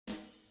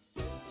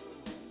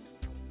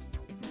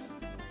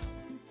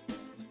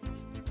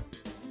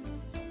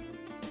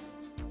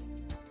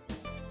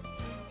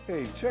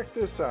Hey, check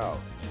this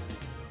out.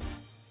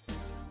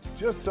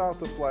 Just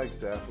south of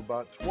Flagstaff,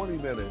 about 20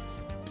 minutes,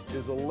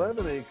 is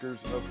 11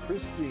 acres of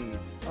pristine,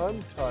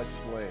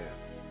 untouched land.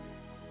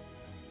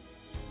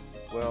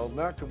 Well,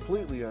 not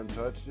completely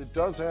untouched. It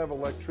does have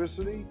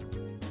electricity,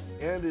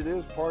 and it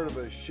is part of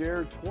a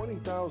shared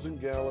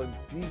 20,000-gallon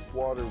deep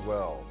water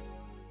well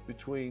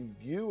between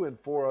you and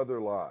 4 other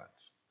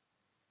lots.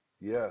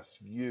 Yes,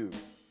 you.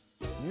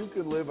 You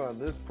can live on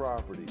this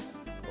property,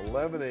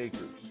 11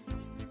 acres,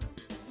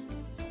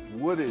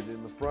 wooded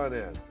in the front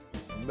end,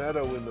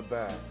 meadow in the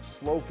back,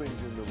 sloping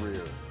in the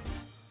rear.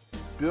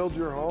 Build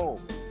your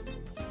home.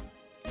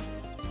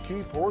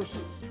 Keep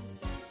horses.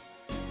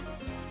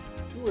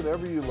 Do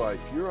whatever you like.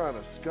 You're on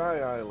a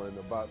sky island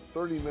about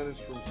 30 minutes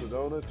from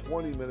Sedona,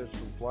 20 minutes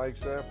from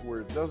Flagstaff,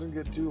 where it doesn't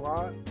get too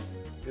hot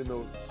in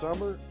the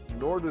summer,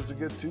 nor does it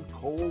get too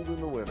cold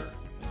in the winter.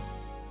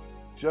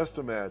 Just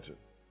imagine,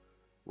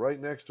 right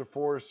next to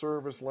Forest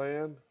Service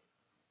land,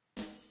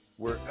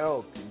 where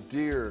elk and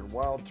deer and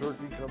wild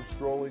turkey come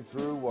strolling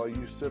through while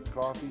you sip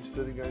coffee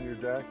sitting on your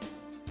deck.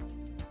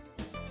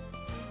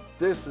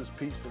 This is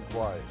peace and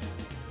quiet.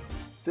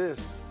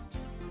 This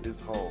is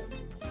home.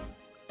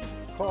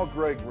 Call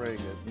Greg Ring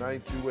at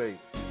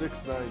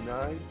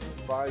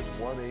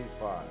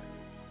 928-699-5185.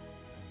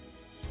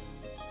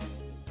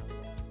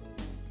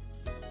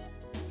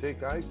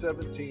 Take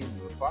I-17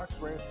 to the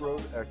Fox Ranch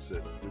Road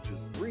exit, which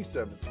is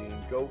 317.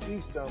 Go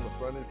east down the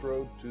frontage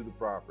road to the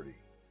property.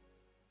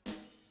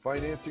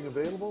 Financing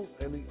available,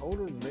 and the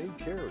owner may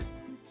carry.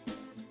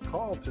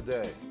 Call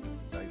today,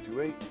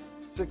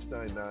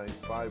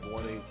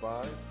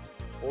 928-699-5185,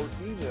 or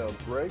email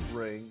Greg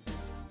Ring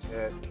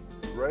at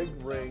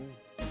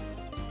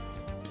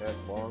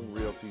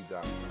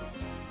gregring@longrealty.com.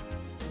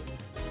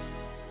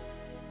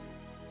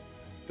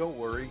 Don't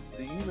worry,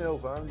 the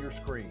email's on your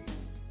screen.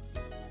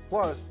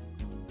 Plus,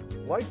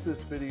 like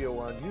this video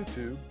on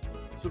YouTube,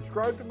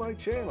 subscribe to my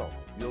channel.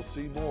 You'll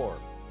see more.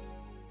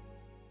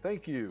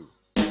 Thank you.